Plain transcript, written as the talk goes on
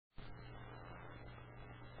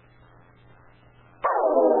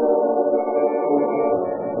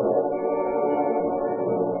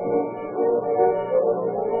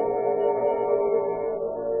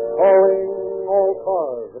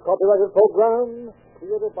program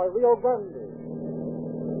created by Rio Grande.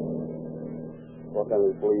 Los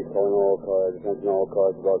Angeles Police calling all cars. Attention all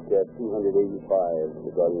cars. Broadcast 285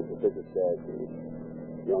 regarding suspicious cash.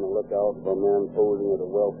 Be on the lookout for a man posing as a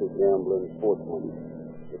wealthy gambler and sportsman.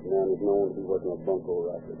 This man is known to be working a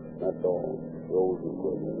bunco racket. That's all. Rose and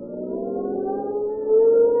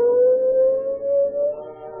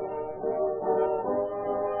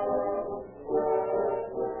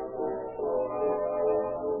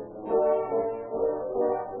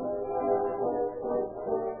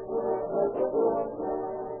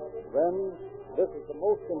Friends, this is the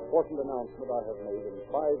most important announcement I have made in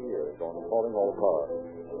 5 years on Calling All Cars.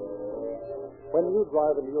 When you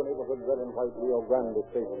drive into your neighborhood red and white Rio Grande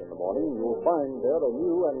station in the morning, you'll find there a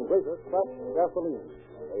new and greater cracked gasoline,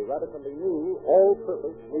 a radically new,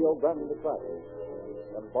 all-purpose Rio Grande crack,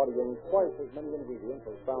 embodying twice as many ingredients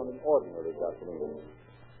as found in ordinary gasoline.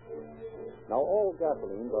 Now, all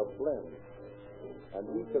gasolines are blends, and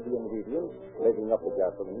each of the ingredients making up the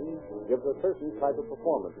gasoline gives a certain type of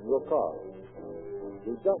performance in your car.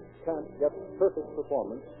 You just can't get perfect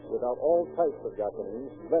performance without all types of gasoline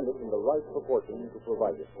blended in the right proportion to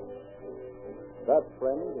provide it. That,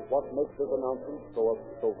 friend, is what makes this announcement so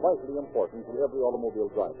vitally important to every automobile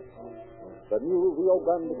driver. The new Rio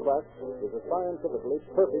Grande crack is a scientifically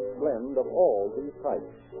perfect blend of all these types.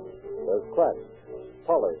 There's crack,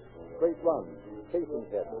 poly, straight run, casing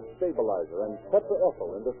head, stabilizer, and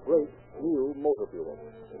tetraethyl in this great new motor fuel.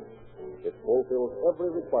 It fulfills every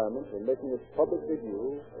requirement in making its public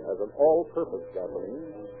debut as an all-purpose gasoline,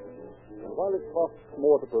 and while it costs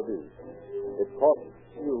more to produce, it costs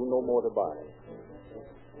you no more to buy.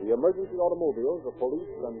 The emergency automobiles of police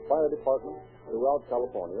and fire departments throughout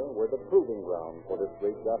California were the proving ground for this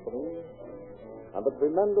great gasoline, and the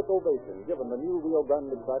tremendous ovation given the new Rio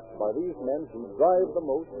Grande crack by these men who drive the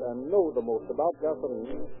most and know the most about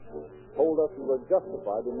gasoline told us we were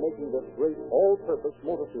justified in making this great all-purpose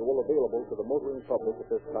motor fuel available to the motoring public at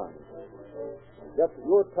this time. Get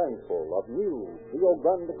your tankful of new Rio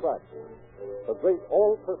Grande crack, the great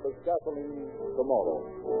all-purpose gasoline tomorrow.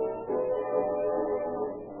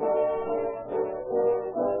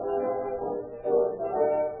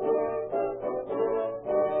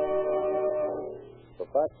 The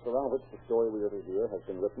facts around which the story we are to hear has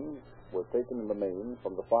been written were taken in the main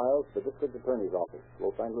from the files of the District Attorney's Office,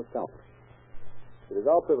 Los Angeles County. It is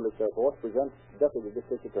our privilege, therefore, to present Deputy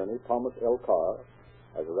District Attorney Thomas L. Carr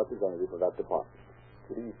as a representative of that department.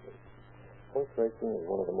 Good evening. Horse racing is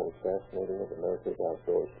one of the most fascinating of America's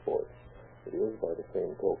outdoor sports. It is, by the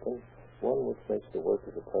same token, one which makes the work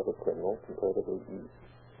of a clever criminal comparatively easy.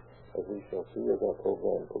 As we shall see as our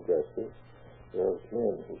program progresses, there are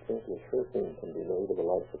men who think a sure thing can be made of a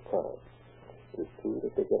life of crime. It is true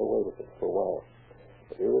that they get away with it for a while,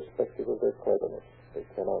 but irrespective of their cleverness, they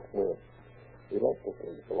cannot win.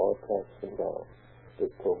 Reluctantly, the law tracks them down.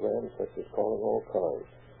 This program, such as Calling All Cars,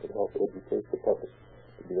 can help educate the public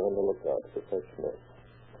to be on the lookout for such men.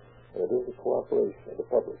 And it is the cooperation of the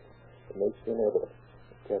public that makes the inevitable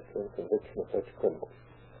capture and conviction of such criminals.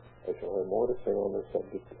 I shall have more to say on this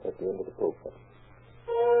subject at the end of the program.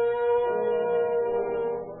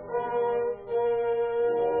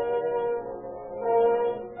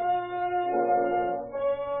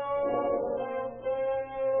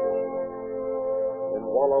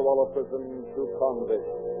 Walla Walla prison, 2 convicts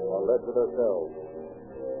are led to their cells.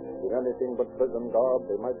 In anything but prison garb,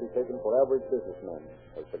 they might be taken for average businessmen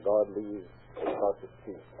as the guard leaves the starts to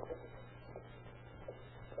speak.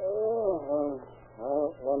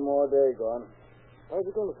 One more day gone. How's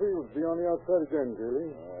it going to feel to be on the outside again,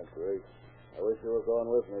 Julie? Great. I wish you were going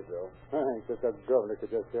with me, Joe. Thanks. If that governor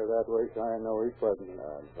could just hear that way, I know he's present.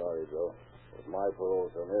 I'm sorry, Joe. With my parole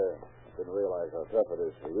so near, I didn't realize how tough it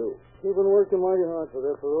is for you. You've been working mighty hard for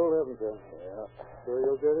their parole, haven't you? Yeah. Sure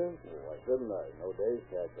you'll get in? Why shouldn't I? No days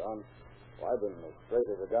catch on. Well, I've been as straight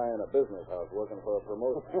as a guy in a business house working for a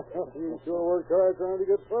promotion. You sure worked hard trying to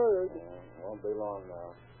get fired. Won't be long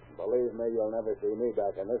now. Believe me, you'll never see me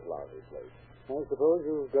back in this lousy place. I suppose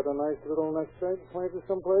you've got a nice little nest egg planted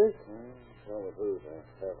someplace? Tell the truth,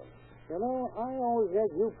 Heaven. You know, I always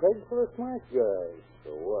had you pegged for a smart guy.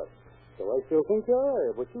 So what? So I still think you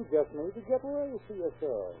are, but you just need to get away for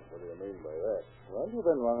yourself. What do you mean by that? Well, you've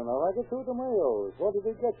been running a racket through the mails. What did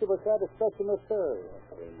they get you besides a special third?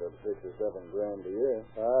 Cleaned up $6 or $7 grand a year.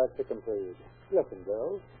 Chicken feed. Listen,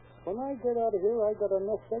 girls. When I get out of here, I got a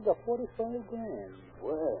nest egg of 45 grand.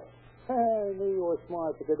 Where? I knew you were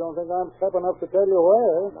smart, but you don't think I'm step enough to tell you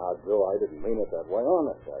where. Now, Joe, I didn't mean it that way.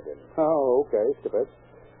 Honest, I didn't. Oh, okay, skip it.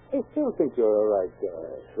 I still think you're a right guy.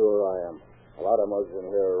 Sure I am. A lot of us in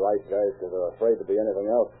here are right guys because they're afraid to be anything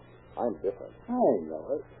else. I'm different. I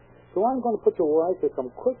know it. So I'm going to put you right to some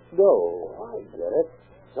quick dough. I get it.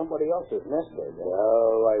 Somebody else's nest egg.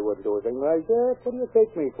 No, I wouldn't do a thing like that. What do you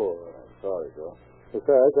take me for? I'm sorry, Joe.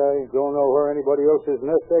 Besides, I don't know where anybody else's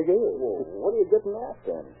nest egg is. Well, what are you getting at,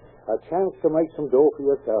 then? A chance to make some dough for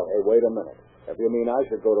yourself. Hey, wait a minute. If you mean I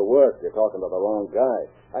should go to work, you're talking to the wrong guy.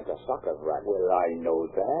 That's a sucker's racket. Well, I know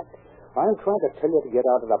that. I'm trying to tell you to get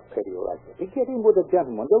out of the petty racket. To get in with a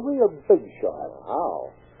gentleman, the real big shot.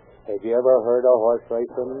 How? Have you ever heard of horse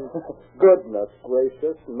racing? Goodness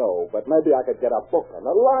gracious, no. But maybe I could get a book in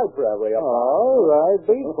the library. All right,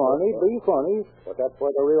 be funny. But that's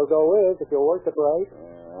where the real dough is if you work it right.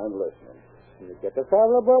 I'm listening. You get to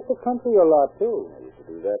travel about the country a lot, too. I used to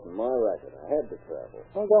do that in my racket. I had to travel.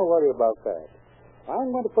 Well, don't worry about that.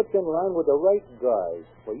 I'm going to put you in line with the right guys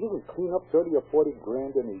where you can clean up 30 or 40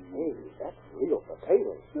 grand in a year. Hey, that's real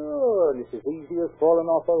potatoes. Sure, and it's as easy as falling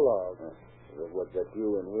off a log. What got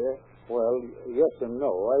you in here? Well, yes and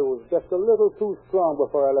no. I was just a little too strong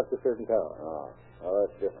before I left a certain town. Oh,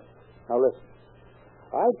 that's different. Now, listen.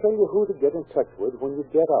 I'll tell you who to get in touch with when you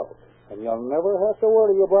get out. And you'll never have to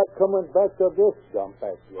worry about coming back to this dump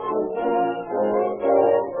factory.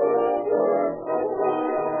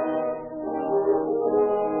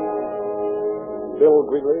 Bill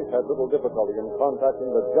Greeley had little difficulty in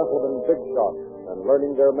contacting the gentlemen big shots and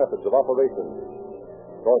learning their methods of operation.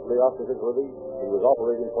 Shortly after his release, he was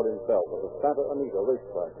operating for himself at the Santa Anita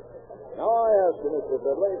racetrack. Now I ask you, Mr.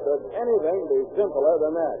 Fiddley, could anything be simpler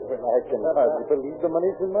than that? Well, I can hardly believe the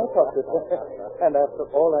money's in my pocket. And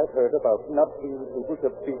after all I've heard about not being able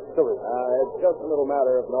to beat the race. It's just a little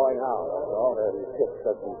matter of knowing how, that's all. Well, it just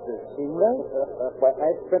doesn't seem right. Why,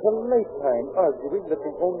 I've spent a lifetime arguing that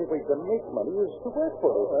the only way to make money is to work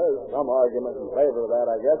for it. There's some argument in favor of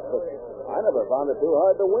that, I guess, but I never found it too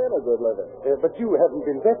hard to win a good living. But you haven't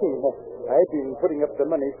been betting. I've been putting up the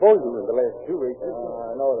money for you in the last 2 races.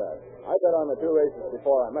 I know that. I bet on the 2 races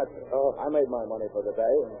before I met you. I made my money for the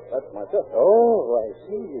day, and that's my sister. Oh, I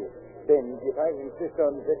see. Then if I insist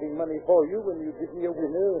on betting money for you when you give me a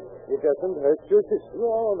winner, it doesn't hurt your sister.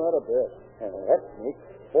 No, not a bit. That makes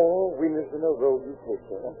 4 winners in a row you take.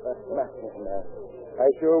 I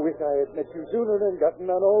sure wish I had met you sooner and gotten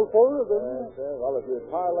on all 4 of them. Well, if you'd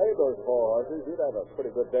parlayed those 4 horses, you'd have a pretty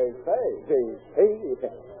good day's pay. Day's pay?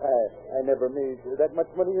 I never made that much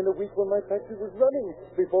money in a week when my factory was running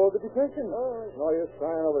before the Depression. Oh, no use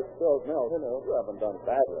crying over spilled milk. You haven't done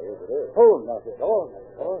badly, as it is. Oh, not at all.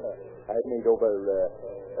 I've made over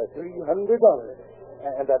 $300.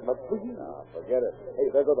 And that must be you. No, forget it. Hey,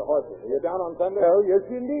 there go the horses. Are you down on Sunday? Oh, yes,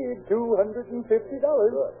 indeed. $250. Good.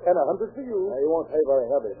 And $100 for you. You won't pay very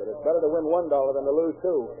heavy, but it's better to win $1 than to lose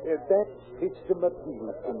 2. That fits the appeal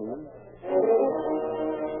to me.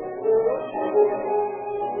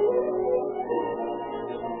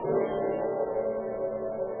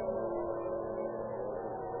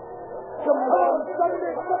 Come on,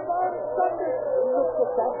 Sunday! Look at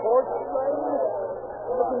that horse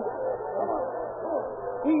running. Come on.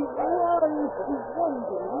 He won,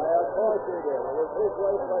 didn't he? Of course he did. It was his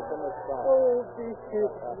race right from the start. Oh, this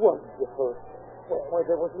is wonderful. Why,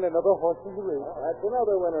 there wasn't another horse in the race. That's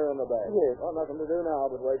another winner in the bag. Yes. Well, nothing to do now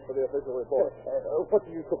but wait for the official report. What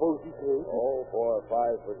do you suppose he paid? 4 or 5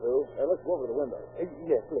 for 2. Hey, let's go over to the window.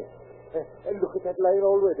 Yes, let's. Look at that line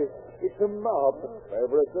already. It's a mob.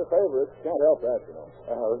 Favorites are favorites. Can't help that, you know.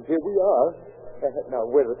 Here we are. Now,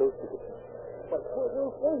 where are those tickets? But,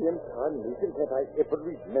 William Conley, can't I ever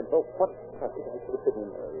remember what traffic I should have been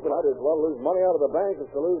in? Well, I'd as well lose money out of the bank as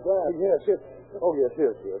to lose that. Yes. Oh, yes.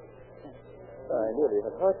 I nearly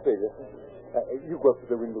had heart failure. You go up to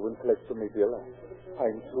the window and collect from me, Bill.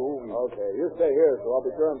 I'm so weak. Okay, you stay here, so I'll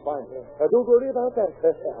be sure and find you. Don't worry about that.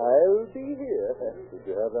 I'll be here. Did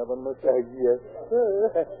you have that one, Mr.? Yes,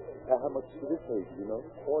 sir. How much did it pay, do you know?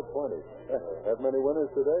 $4.20. Have many winners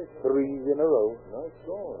today? 3 in a row. Nice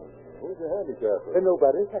going. Who's your handicapper?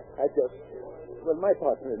 Nobody. My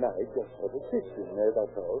partner and I just had a system there,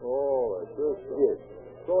 that's all. Oh, a system. Yes.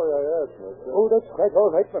 Sorry I asked, mister. Oh, that's quite all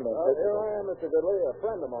right, my man. Here I am, Mr. Diddley. A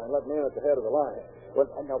friend of mine let me in at the head of the line. Well,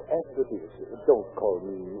 now, after this, don't call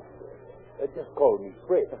me mister. Just call me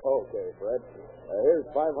Fred. Okay, Fred. Here's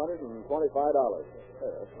 $525.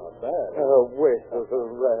 That's not bad. Well,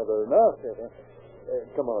 rather not.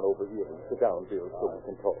 Come on over here and sit down, Bill, so we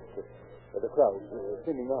can talk. The crowd's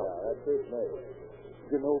thinning out. Yeah, that suits me.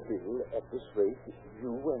 You know, Bill, at this rate,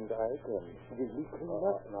 you and I can really clean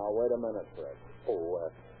up. Now, wait a minute, Fred. Oh,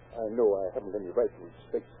 I know I haven't any right to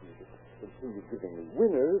expect you to continue giving me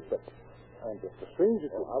winners, but I'm just a stranger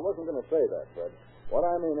to I wasn't going to say that, Fred. What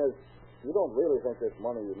I mean is, you don't really think this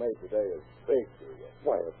money you made today is big, do you?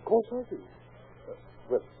 Why, of course I do.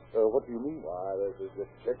 Well, What do you mean? Why, this is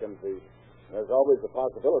just chicken feed. There's always the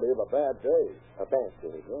possibility of a bad day. A bad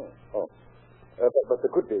day? Yeah. Oh. But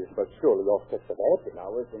the good days must surely offset the bad days.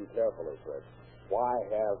 Now, listen carefully, Fred. Why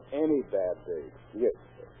have any bad days? Yes.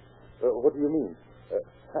 What do you mean?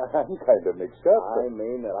 I'm kind of mixed up. I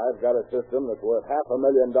mean that I've got a system that's worth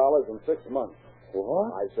 $500,000 in 6 months.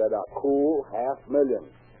 What? I said a cool $500,000.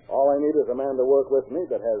 All I need is a man to work with me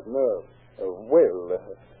that has nerve.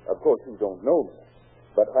 Of course you don't know me.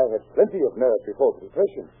 But I had plenty of nerve before the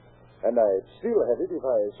Depression. And I'd still have it if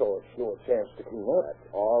I saw a sure chance to clean up. That's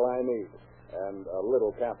all I need. And a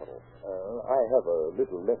little capital. I have a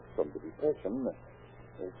little left from the Depression.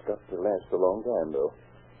 It's got to last a long time, though.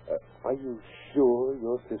 Are you sure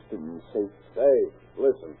your system's safe? Say,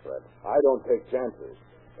 listen, Fred. I don't take chances.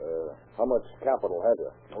 How much capital have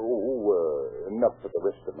you? Enough for the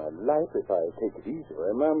rest of my life if I take it easy.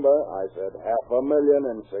 Remember, I said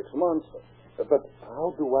 $500,000 in 6 months. But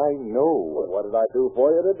how do I know? Well, what did I do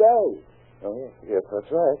for you today? Oh, yes,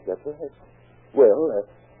 that's right. Well,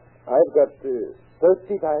 I've got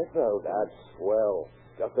 35,000. That's swell.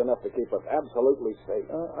 Just enough to keep us absolutely safe.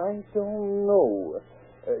 I don't know.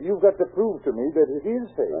 You've got to prove to me that it is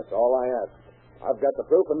safe. That's all I ask. I've got the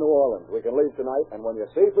proof in New Orleans. We can leave tonight, and when you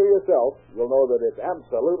see for yourself, you'll know that it's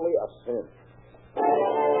absolutely a sin.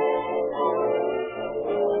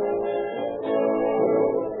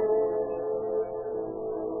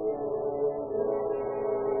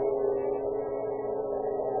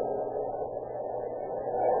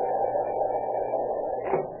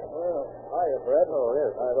 Fred? Oh,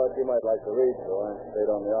 yes. I thought you might like to read, so I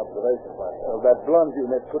stayed on the observation platform. Well, that blonde you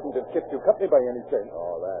met couldn't have kept you company by any chance.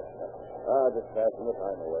 Oh, that. Just passing the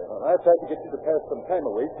time away. Well, I tried to get you to pass some time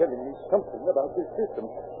away telling me something about this system,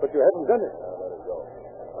 but you haven't done it. Let it go.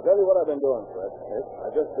 I'll tell you what I've been doing, Fred. Yes?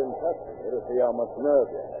 I've just been testing you to see how much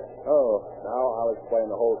nerve you have. Oh. Now I'll explain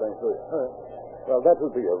the whole thing to you. Well, that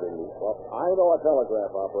will be a relief. Well, I know a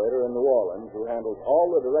telegraph operator in New Orleans who handles all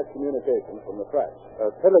the direct communications from the tracks. A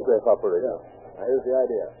telegraph operator? Yeah. Now, here's the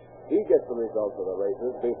idea. He gets the results of the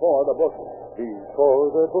races before the bookies. Before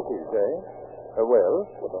the bookies, eh? Well,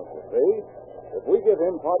 don't you see? If we give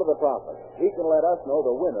him part of the profit, he can let us know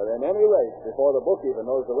the winner in any race before the book even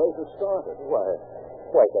knows the race has started. Why,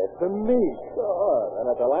 that's amazing. Sure. And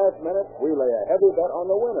at the last minute, we lay a heavy bet on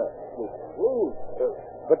the winner. Lose.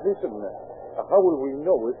 But listen, how will we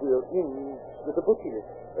know if we're in with the bookie?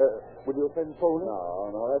 Will your friend phone?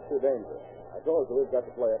 No, that's too dangerous. I told you we've got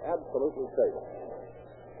to play it absolutely safe.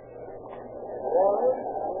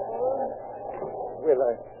 Well,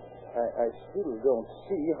 I still don't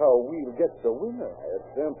see how we'll get the winner. It's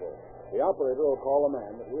simple. The operator will call a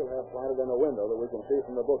man that we'll have planted in a window that we can see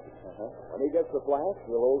from the bookie. When he gets the flash,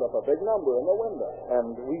 we'll hold up a big number in the window.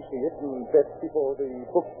 And we see it and bet before the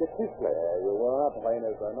book gets his flash. You will not play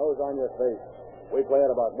as our nose on your face. We play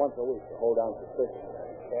it about once a week to hold down suspicion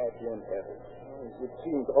and cash in heavy. It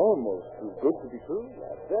seems almost too good to be true.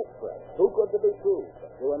 That's it, Fred. Too good to be true. But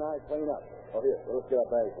you and I clean up. Oh, here, let's get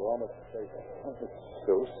our bags. We're almost safe. It's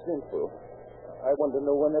so simple. I wonder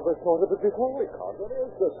no one ever thought of it before. Because it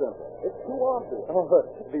is so simple. It's too obvious. Oh,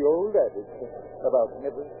 the old adage about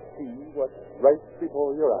never see what's right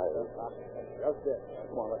before your eyes. Just it.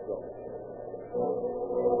 Come on, let's go.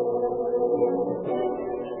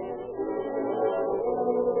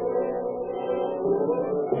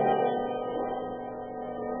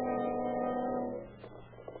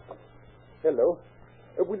 Hello.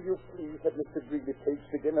 Will you please have Mr. Greeley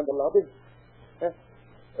paged again in the lobby?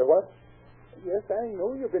 What? Yes, I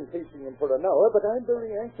know you've been paging him for an hour, but I'm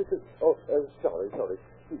very anxious to... Oh, sorry.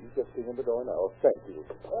 Please just stay in the door now. Thank you.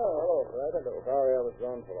 Oh, hello, Fred. Hello. Sorry I was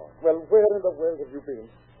gone so long. Well, where in the world have you been?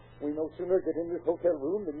 We no sooner get in this hotel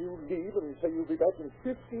room than you leave and say you'll be back in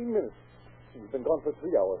 15 minutes. You've been gone for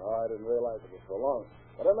 3 hours. Oh, I didn't realize it was so long.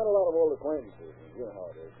 But I met a lot of old acquaintances, and you know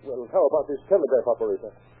how it is. Well, how about this telegraph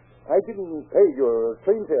operator? I didn't pay your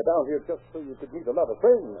train fare down here just so you could meet a lot of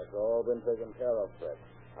friends. That's all been taken care of, Fred.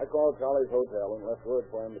 I called Charlie's Hotel and left word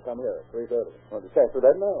for him to come here at 3:30. Well, it's after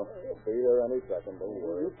that now. He'll be there any second, don't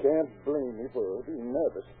worry. You can't blame me for being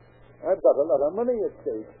nervous. I've got a lot of money at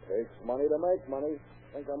stake. Takes money to make money.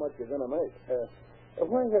 Think how much you're going to make.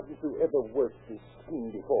 Why haven't you ever worked this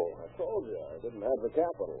scheme before? I told you, I didn't have the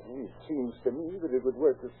capital. It seems to me that it would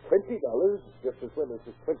work as $20 just as well as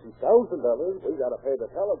 $20,000. We got to pay the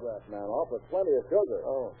telegraph man off with plenty of sugar.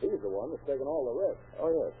 Oh. He's the one that's taking all the risk. Oh,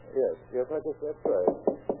 yes, I guess that's right.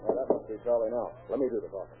 Now, that must be Charlie now. Let me do the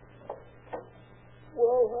talking.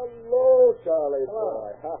 Well, hello, Charlie.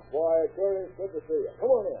 Boy, it sure is good to see you. Come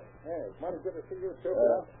on in. Hey, it's mighty good to see you, too.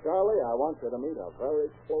 Charlie, I want you to meet a very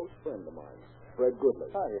close friend of mine. Fred Goodley.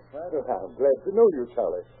 Hi, Fred. I'm glad to know you,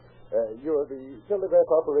 Charlie. You're the telegraph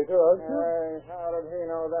operator, aren't you? How did he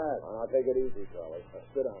know that? Now, take it easy, Charlie.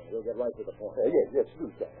 Sit down. We'll get right to the point. Yes, you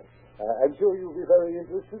can. I'm sure you'll be very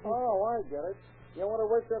interested. Oh, I get it. You want to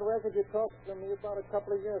work that record you talked to me about a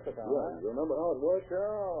couple of years ago, Yeah, you remember how it worked?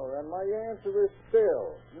 Sure, and my answer is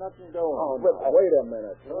still nothing doing. Oh, but wait a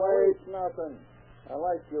minute. Wait, nothing. I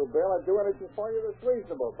like you, Bill. I'd do anything for you that's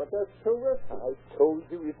reasonable, but that's too risky. I told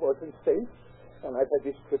you it wasn't safe, and I've had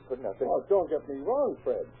this trip for nothing. Oh, don't get me wrong,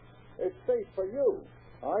 Fred. It's safe for you.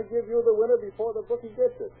 I give you the winner before the bookie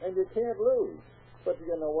gets it, and you can't lose. But do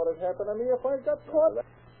you know what would happen to me if I got caught?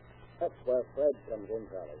 That's where Fred comes in,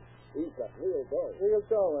 Charlie. He's got real dough. Real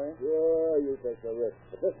dough, eh? Sure, you take the risk.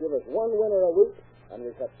 But just give us one winner a week, and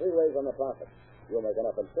we'll cut 3 rays on the profit. You'll make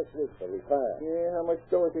enough in 6 weeks to retire. Yeah, how much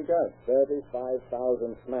dough has he got?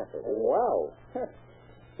 35,000 smackers. Wow.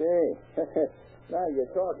 Gee, now you're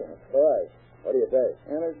talking. All right. What do you say?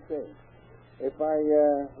 And let's see. If I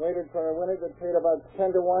waited for a winner that paid about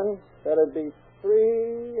 10 to 1, that'd be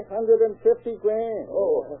 $350 grand.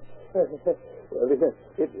 Oh. Well,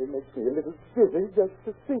 it makes me a little dizzy just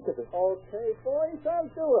to think of it. Okay, boys, I'll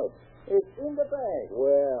do it. It's in the bag.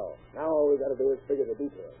 Well, now all we got to do is figure the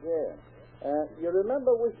details. Yeah. You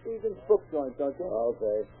remember Wish Egan's book joint, don't you?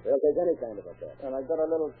 Okay. They'll take any kind of a bet. And I got a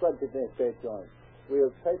little grudge against that joint.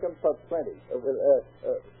 We'll take them for plenty.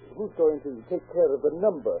 Who's going to take care of the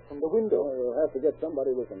number from the window? Well, we'll have to get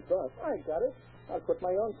somebody we can trust. I got it. I'll put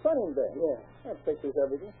my own son in there. Yeah. That fixes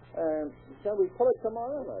everything. Shall we pull it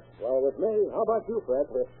tomorrow? Well, with me. How about you, Fred?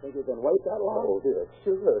 Think you can wait that long? Oh, dear.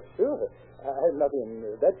 Sure. I'm not in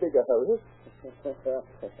that big a hurry.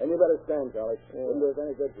 And you better stand, Charlie. Wouldn't do us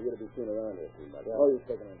any good for you to be seen around here too much. Oh, you're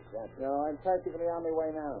taking into that. No, I'm practically on my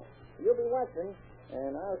way now. You'll be watching,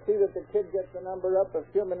 and I'll see that the kid gets the number up a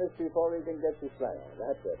few minutes before he can get his flag.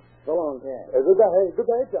 That's it. So long. Yeah.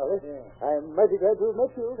 Goodbye, Charlie. Yeah. I'm mighty glad to have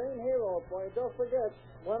met you. Same here, old boy. Don't forget,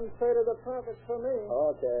 1/3 of the profits for me.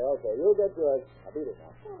 Okay. You'll get yours. I'll beat it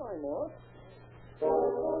now. Come on, Morse.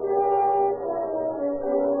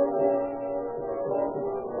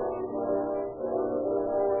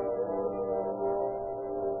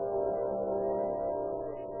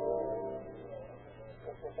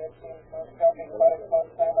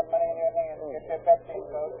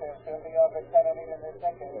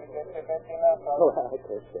 Oh, I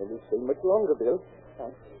can't stand this thing much longer, Bill.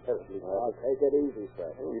 I'm terribly I'll take it easy,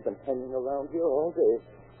 Fred. We've been hanging around here all day.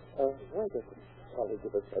 Why doesn't Charlie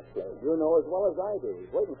give us that flag? You know as well as I do.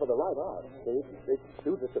 He's waiting for the right hour. They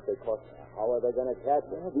shoot us if they caught us. How are they going to catch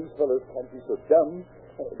us? These fellows can't be so dumb.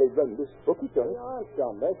 They run this bookie They joint. aren't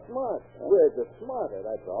dumb. They're smart. We're just smarter,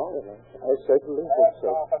 that's all. I certainly think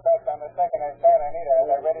so. Call for bets on the second and Santa Anita.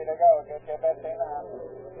 They're ready to go. Get your bets in now.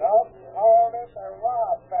 Don't hold it or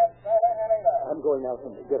rob that Santa Anita. I'm going out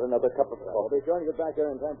and get another cup of I'll coffee. be sure to get back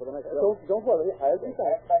here in time for the next show. Don't worry. I'll be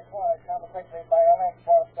back. Expect one. Come quickly by a leg.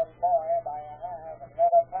 Boston Boy by a half. And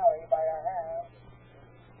Meta Pally by a half.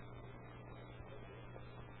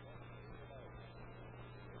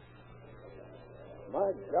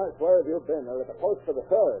 My gosh, where have you been? They're at the post for the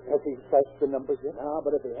third. Has he flashed the numbers yet? No,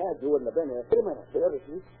 but if he had, you wouldn't have been here. Wait a minute. There it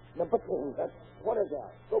is. Number 10. What is that?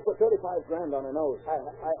 Go put 35 grand on a nose. I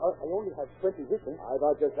only have 20 with me. I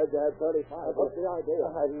thought you said you had 35. What's the idea?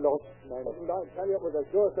 I lost mine. Didn't I tell you it was a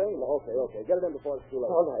sure thing? Okay. Get it in before it's too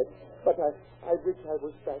late. All right. But I wish I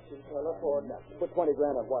was back in California. Put 20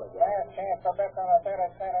 grand on what again? Last chance for bets on the third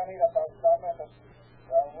and Santa Anita, folks. Don't miss it.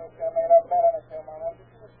 So we'll get made up bet in a few moments.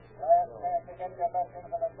 Last chance to get your bets in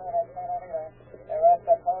for the third and Santa Anita. They're at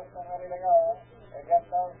the post and ready to go. You get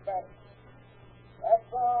those bets.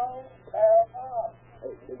 That's all. They're off.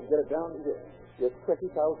 Hey, did you get it down? Yes,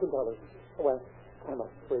 $20,000. Well, I'm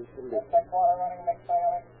afraid to live. It's a quarter running mix by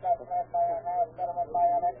an X, that's that by a half, settlement by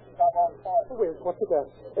an X, double fourth. What's that?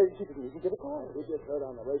 She didn't even get a call. We just heard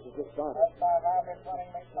on the race it just started. That's by a half, it's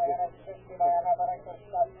running mix by an X, 50 by a half, an X, that's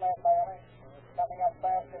flat by an X. Coming up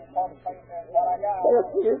fast in fourth place is what I got. There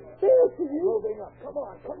she is. Moving up. Come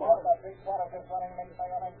on. The 3/4 is running mix by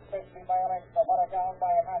an X, 50 by an X, so what I got by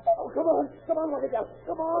a half. Oh, come on, look at that.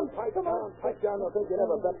 Come on, pipe down. I think you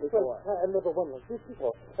never bet before. I never won like this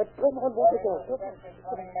before. Come on, what Is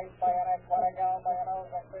running mix by an X, what I got by a nose,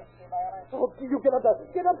 and 50 by an X. Oh, you get up there,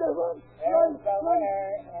 run. There's the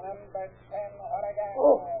winner, number 10, what I got.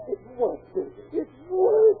 Oh, it worked. It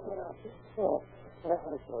worked. Oh,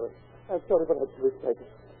 I'm sorry, but I'm too excited.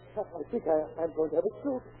 I think I'm going to have a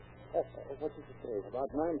stroke. What did you say?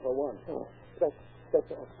 About 9 for 1. Oh, that's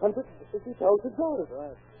 $150,000.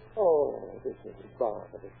 Right. Oh, this is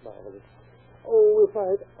marvelous. Oh, if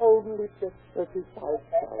I'd only just $35,000. All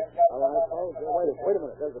right, folks. Wait a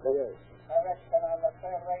minute. There's the PA. Direction on the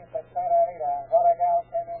third race at Santa Rita. Watergal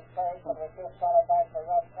came in first and was disqualified for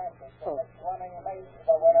rough transit. It's running late to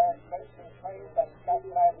the winner. Station Slaves and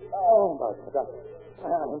Cutlass Oh, my God.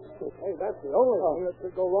 Hey, that's the only thing that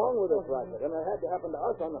could go wrong with this racket, and it had to happen to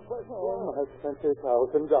us on the first Oh, one. my $20,000.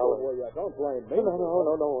 Well, yeah, don't blame me. No,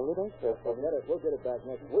 only don't say so. Forget it. We'll get it back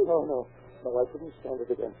next week. No, I couldn't stand it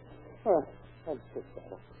again. I'm sick,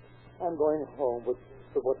 Santa. I'm going home with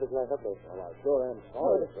what little I have left. Well, I sure am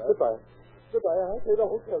sorry, sir. Goodbye. I'll pay the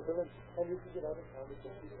hotel bill, and you can get out of town.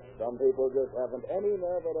 Some people just haven't any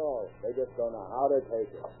nerve at all. They just don't know how to take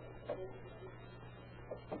it.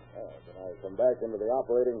 Can I come back into the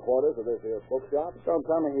operating quarters of this here bookshop? Don't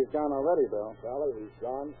tell me he's gone already, Bill. Sally, he's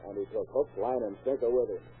gone, and he took hook, line, and sinker with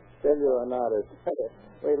him. Tell you or not,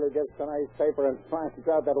 wait till he gets tonight's paper and finds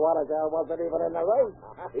out that Watergal wasn't even in the race.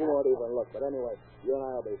 He won't even look. But anyway, you and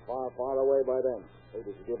I will be far, far away by then. Maybe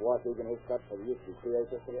we should give Washington his cut for the UC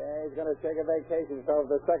Theater. Yeah, he's going to take a vacation, so if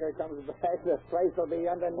the sucker comes back, the place will be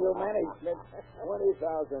under new management.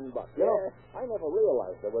 $20,000. You know, I never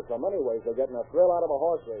realized there were so many ways of getting a thrill out of a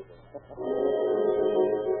horse racing.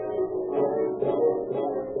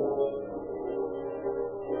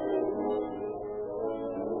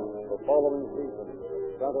 The following season,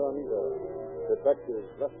 Santa Anita, detectives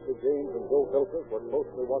Lester James and Bill Filkers were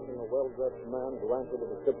closely watching a well-dressed man who answered the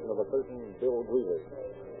description of a certain Bill Greeley.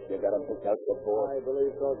 You got him picked out before? I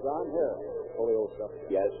believe so, John. Here, folio stuff.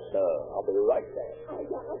 Yes, sir. I'll be right there. I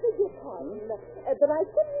beg your pardon, but I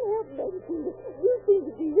couldn't help noticing that you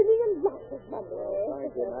seem to be winning a lot of money.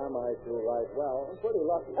 Thank you, ma'am. I do right well. I'm pretty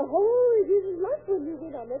lucky. Oh, it isn't luck when you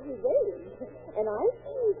win on every race. And I've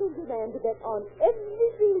seen you send a man to bet on every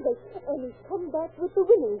single race, and he's come back with the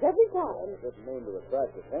winnings every time. I didn't mean to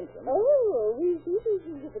attract attention. Oh, we see these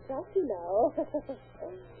things of attract you now.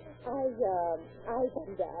 I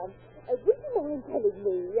wonder, would you mind telling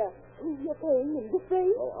me who you're playing in this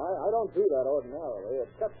race? Well, I don't do that ordinarily. It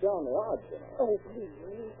cuts down the odds, you know. Oh, please.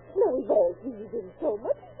 Now, we've all seen you win so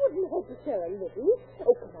much, it wouldn't hurt to share a little.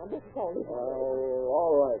 Oh, come on, let's all be Well,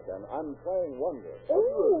 all right, then. I'm playing Wonder.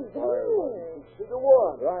 Oh, yes.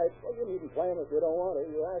 2-1. Right. Well, you needn't play him if you don't want to.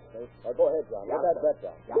 You asked me. Go ahead, John. Put that bet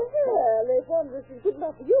down. Well, if Wondrous is good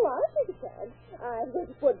enough for you, I'll take a chance. I'm going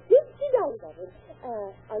to put $50 on it.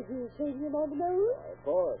 Are you paying him on the nose? Of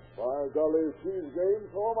course. By golly, she's game,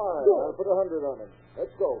 so am I. Good. I'll put 100 on him.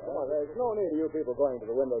 Let's go. Come on. There's no need of you people going to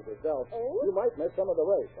the windows yourself. Oh? You might miss some of the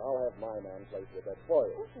race. I'll have my man place your bet for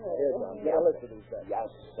you. Here, John. Get a list of these bets. Yes,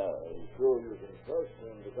 sir. Sure you can trust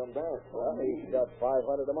him to come back. Well, he's got 500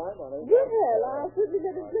 of my money. Well, I'll certainly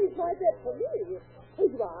let him place my bet for me. Here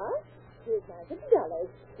you are. Here's my $50.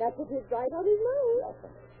 Now put it right on his nose.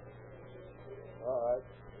 All right.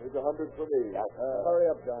 Here's 100 for me. Hurry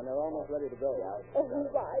up, John. They're almost ready to go. Oh,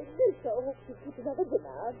 I do so hope to keep another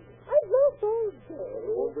dinner. I've lost all day. It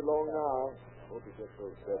won't be long now. Hope he gets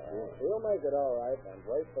those steps in. He'll make it all right, and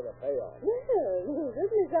wait for the payoff. Well, he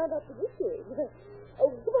certainly sound optimistic. Oh,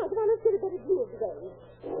 come on, let's get a better view of the game.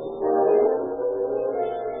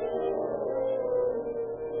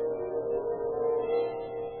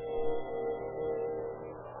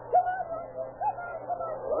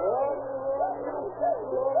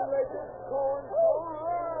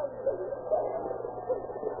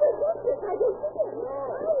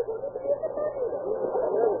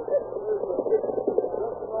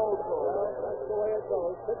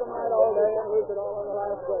 Pick them right all day and lose it all in the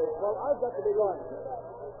last race. Well, I've got to be going.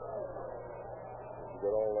 You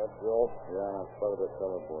got all that, Bill? Yeah, part of the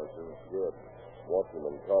color boys. It was good. Watch him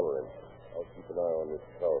and collar him. I'll keep an eye on this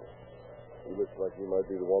scout. He looks like he might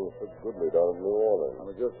be the one that took Goodley down in New Orleans. I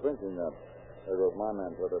was just thinking that. There goes my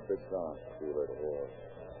man for the big car. See you later.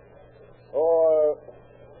 Oh,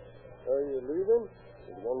 are you leaving?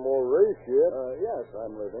 There's one more race yet. Yes,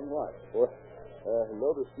 I'm leaving. What? Well, I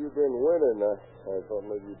noticed you've been winning. I thought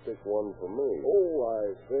maybe you'd pick one for me. Oh,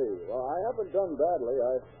 I see. Well, I haven't done badly.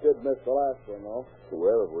 I did miss the last one, though.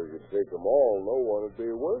 Well, if we could take them all, no one would be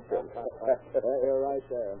working. You're right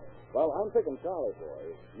there. Well, I'm picking Charlie for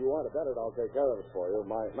you. If you want to bet it, I'll take care of it for you.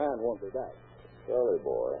 My man won't be back. Charlie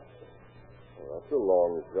boy. Well, that's a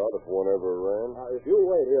long shot if one ever ran. Now, if you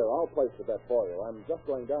wait here, I'll place the bet for you. I'm just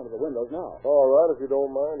going down to the windows now. All right, if you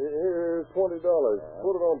don't mind. Here's $20. Put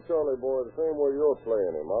it on Charlie boy the same way you're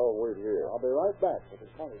playing him. I'll wait here. I'll be right back. If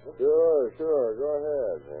it's funny, Sure. Go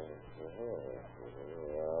ahead.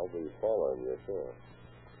 I'll be following you, sure.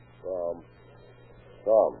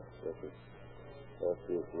 Tom. That's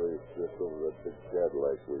this race just over that big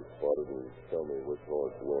Cadillac we spotted, and tell me which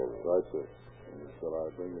horse wins. Right, sir. Shall I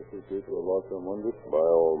bring the two people who lost on Wonder? By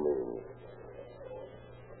all means.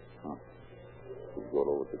 going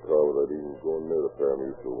over to the car without even going near the pair of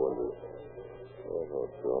mutual windows. I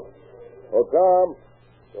thought so. Oh, Tom,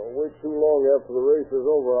 don't wait too long after the race is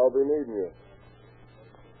over. I'll be needing you.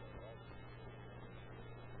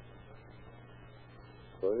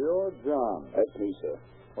 So you're John. That's me, sir.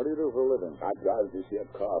 What do you do for a living? I drive this here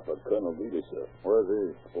car for Colonel Greeley, sir. Where's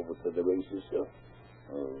he? Over to the races, sir.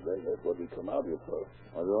 That's what we come out here for.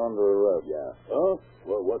 Well, you're under arrest. Yeah. Huh?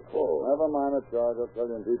 Well, what for? Never mind the charge. I'll tell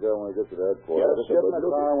you in detail when we get to the headquarters. Yeah, Just sir, get in but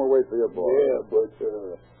the look- car and we'll wait for your boy. Yeah, but,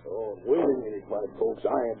 waiting any fine folks.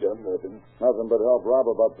 I ain't done nothing. Nothing but help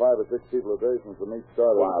rob about 5 or 6 people a day since the meet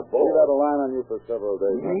started. Why, boy. We've had a line on you for several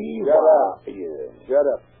days. Me? Shut Why? up. Yeah. Shut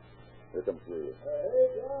up. Here comes Greeley.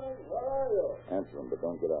 Hey, John, where are you? Answer him, but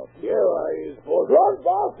don't get out. Yeah, I is, boss. Run,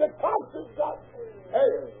 boss. The cops has got...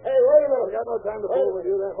 Hey, wait a minute. We got no time to fool with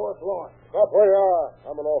you. That horse lost. Stop where you are.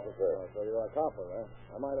 I'm an officer. So you're a copper, eh?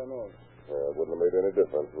 I might have known. It wouldn't have made any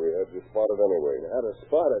difference. We had you spotted anyway. You had us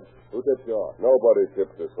spotted. Who tipped you off? Nobody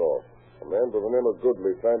tipped us off. A man by the name of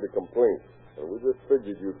Goodley signed a complaint. And we just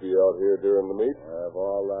figured you'd be out here during the meet. Have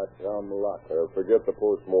all that dumb luck. Forget the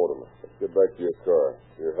post-mortem. Let's get back to your car.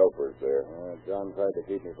 Your helper's there. John tried to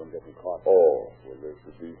keep me from getting caught. Oh, well, there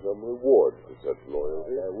should be some reward for such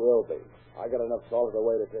loyalty. There will be. I got enough salt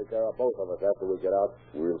away to take care of both of us after we get out.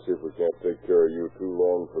 We'll see if we can't take care of you too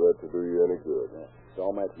long for that to do you any good.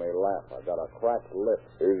 Don't make me laugh. I got a cracked lip.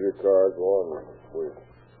 Here's your card. Go on. Wait.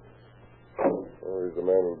 Oh, here's the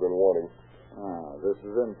man we've been wanting. This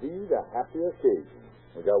is indeed a happy occasion.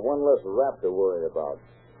 We got one less rap to worry about.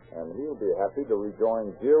 And he'll be happy to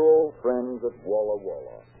rejoin dear old friends at Walla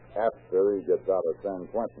Walla after he gets out of San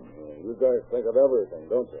Quentin. You guys think of everything,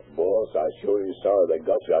 don't you? Boss, I sure is sorry they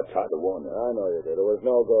got you. I tried to warn you. I know you did. It was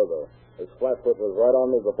no go, though. This flatfoot was right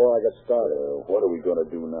on me before I got started. What are we going to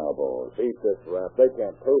do now, boss? Beat this rap. They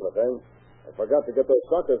can't prove a thing. I forgot to get those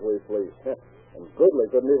suckers we fleeced. And Goodley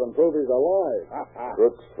couldn't even prove he's alive.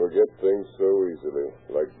 Crooks forget things so easily,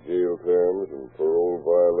 like jail terms and parole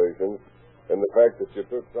violations. And the fact that you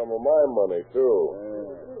took some of my money, too.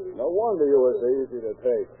 No wonder you were so easy to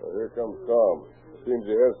take. Well, here comes Tom. Seems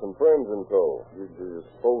you have some friends in tow. Do you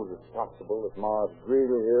suppose it's possible that Mars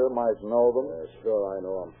Greeley here might know them? Sure, I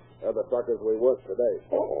know them. They're the suckers we worked today.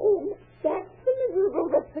 Oh, that's the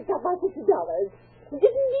miserable that picked up my $50. He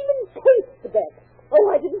didn't even taste the bet. Oh,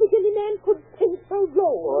 I didn't think any man could taste so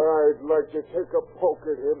low. I'd like to take a poke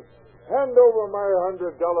at him. Hand over my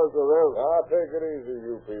 $100 or else. Take it easy,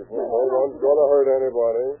 you people. No one's going to hurt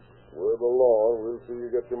anybody. We're the law. We'll see you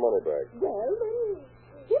get your money back. Well, then,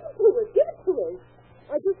 give it to us. Give it to us.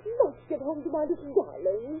 I just must get home to my little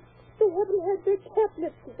darlings. They haven't had their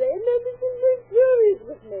catnip today, and they're very furious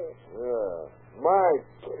with me. Yeah. My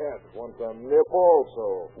cat wants a nip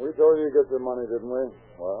also. We told you to get your money, didn't we?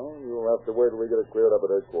 Well, you'll have to wait till we get it cleared up at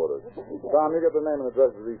headquarters. Tom, you get the name and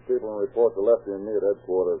address of these people and report to Lefty and me at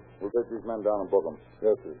headquarters. We'll take these men down and book them.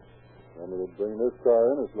 Yes, sir. And we'll bring this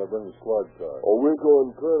car in, or shall I bring the squad car? Oh, we're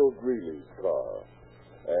going Colonel Greeley's car.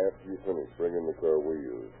 After you finish bringing the car we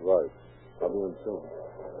use. Right. I'll be in soon.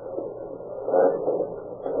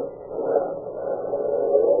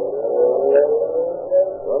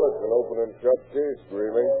 Well, it's an open and shut case,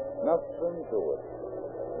 Greeley. Nothing to it.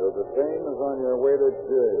 You're the same as on your way to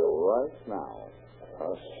jail right now. I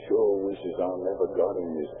sure wishes I never got in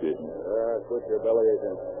this business. Quit your belly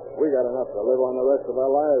aching. We got enough to live on the rest of our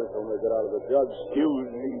lives when we get out of the judge. Excuse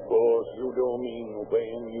me, boss. You don't mean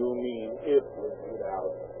obeying. You mean if we get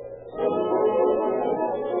out.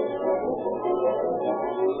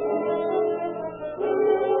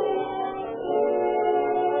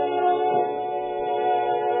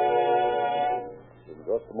 In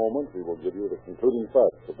just a moment, we will give you the concluding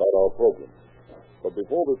facts about our program. But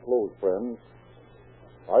before we close, friends,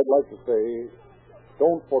 I'd like to say,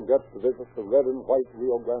 don't forget to visit the red and white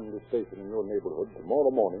Rio Grande station in your neighborhood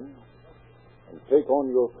tomorrow morning and take on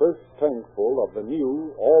your first tankful of the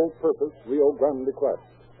new all-purpose Rio Grande Craft.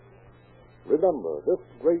 Remember, this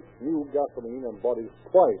great new gasoline embodies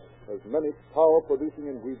twice as many power-producing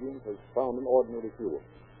ingredients as found in ordinary fuel.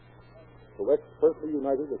 So expertly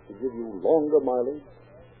united as to give you longer mileage,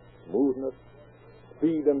 smoothness,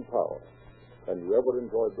 speed, and power than you ever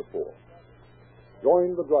enjoyed before.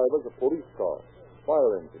 Join the drivers of police cars,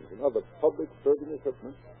 fire engines, and other public serving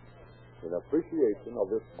equipment in appreciation of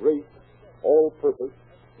this great all-purpose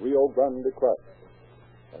Rio Grande Craft.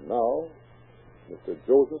 And now, Mr.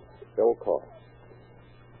 Joseph L. Carr.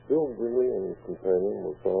 Bill Greeley and his companion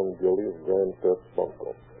were found guilty of grand theft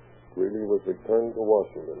bunco. Greeley was returned to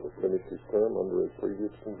Washington to finish his term under his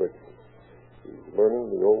previous conviction. He's learning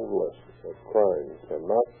the old lesson that crime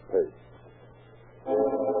cannot pay.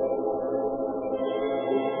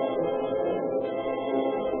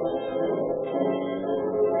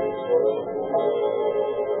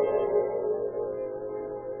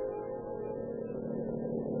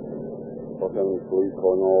 Los Angeles Police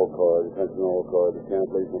calling all cars. Attention all cars. The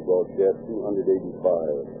cancellation of broadcast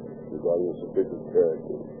 285 regarding a suspicious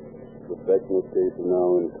character. Suspect in this case is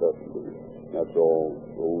now in custody. That's all.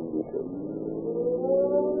 Rose and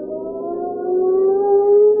Case.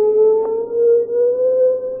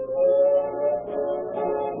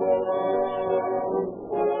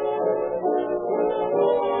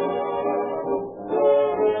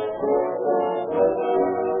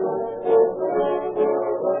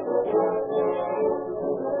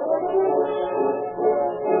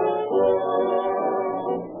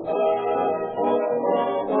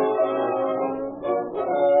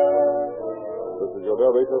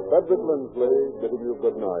 Narrator Frederick Lindsley bidding you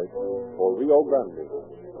good night for Rio Grande.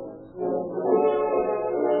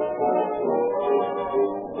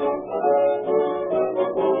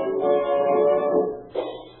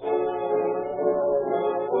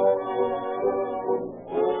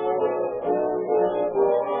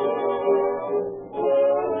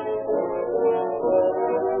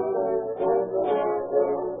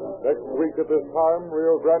 Next week at this time,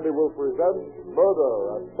 Rio Grande will present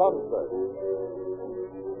Murder at Sunset.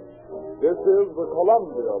 This is the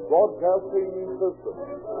Columbia Broadcasting System.